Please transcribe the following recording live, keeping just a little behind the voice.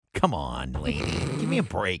Come on, lady. Give me a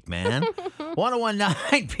break, man.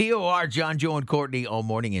 1019 POR, John, Joe, and Courtney all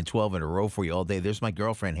morning and 12 in a row for you all day. There's my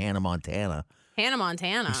girlfriend, Hannah Montana. Hannah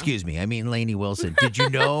Montana. Excuse me. I mean, Lainey Wilson. Did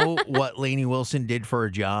you know what Lainey Wilson did for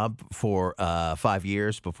a job for 5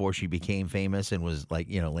 years before she became famous and was like,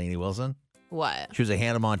 Lainey Wilson? What? She was a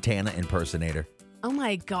Hannah Montana impersonator. Oh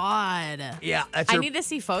my God. Yeah, I need to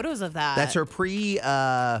see photos of that. That's her pre-fame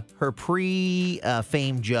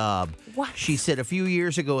job. What? She said a few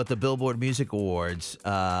years ago at the Billboard Music Awards,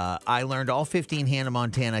 I learned all 15 Hannah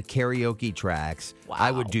Montana karaoke tracks. Wow.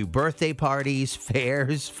 I would do birthday parties,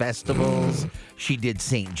 fairs, festivals. She did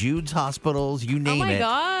St. Jude's hospitals, you name it. Oh my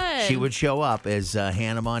God. She would show up as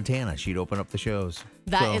Hannah Montana. She'd open up the shows.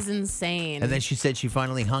 That is insane. And then she said she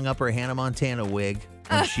finally hung up her Hannah Montana wig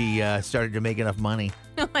when she started to make enough money.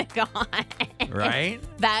 Oh my God. Right?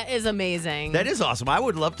 That is amazing. That is awesome. I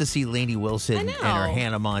would love to see Lainey Wilson and her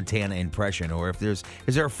Hannah Montana impression. Or if is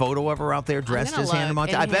there a photo of her out there dressed as Hannah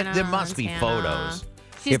Montana? I bet there must be photos.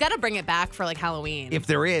 She's got to bring it back for like Halloween. If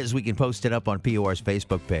there is, we can post it up on POR's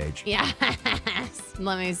Facebook page. Yes.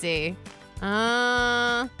 Let me see.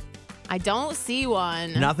 I don't see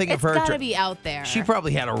one. Nothing of her. It's got to be out there. She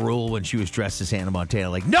probably had a rule when she was dressed as Hannah Montana,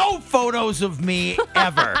 like, no photos of me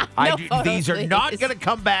ever. Photos, these are not please. going to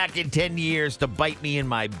come back in 10 years to bite me in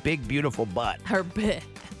my big, beautiful butt. Her butt.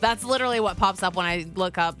 That's literally what pops up when I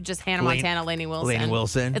look up just Hannah Montana, Lainey Wilson. Lainey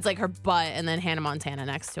Wilson? It's like her butt and then Hannah Montana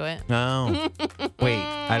next to it. Oh. Wait,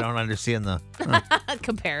 I don't understand the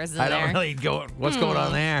comparison I there. don't really go, what's going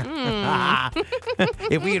on there?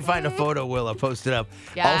 If we can find a photo, we'll post it up.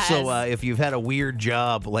 Yes. Also, if you've had a weird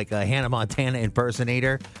job like a Hannah Montana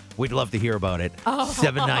impersonator, we'd love to hear about it.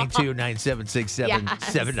 792-9767,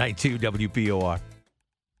 Yes. 792 WPOR.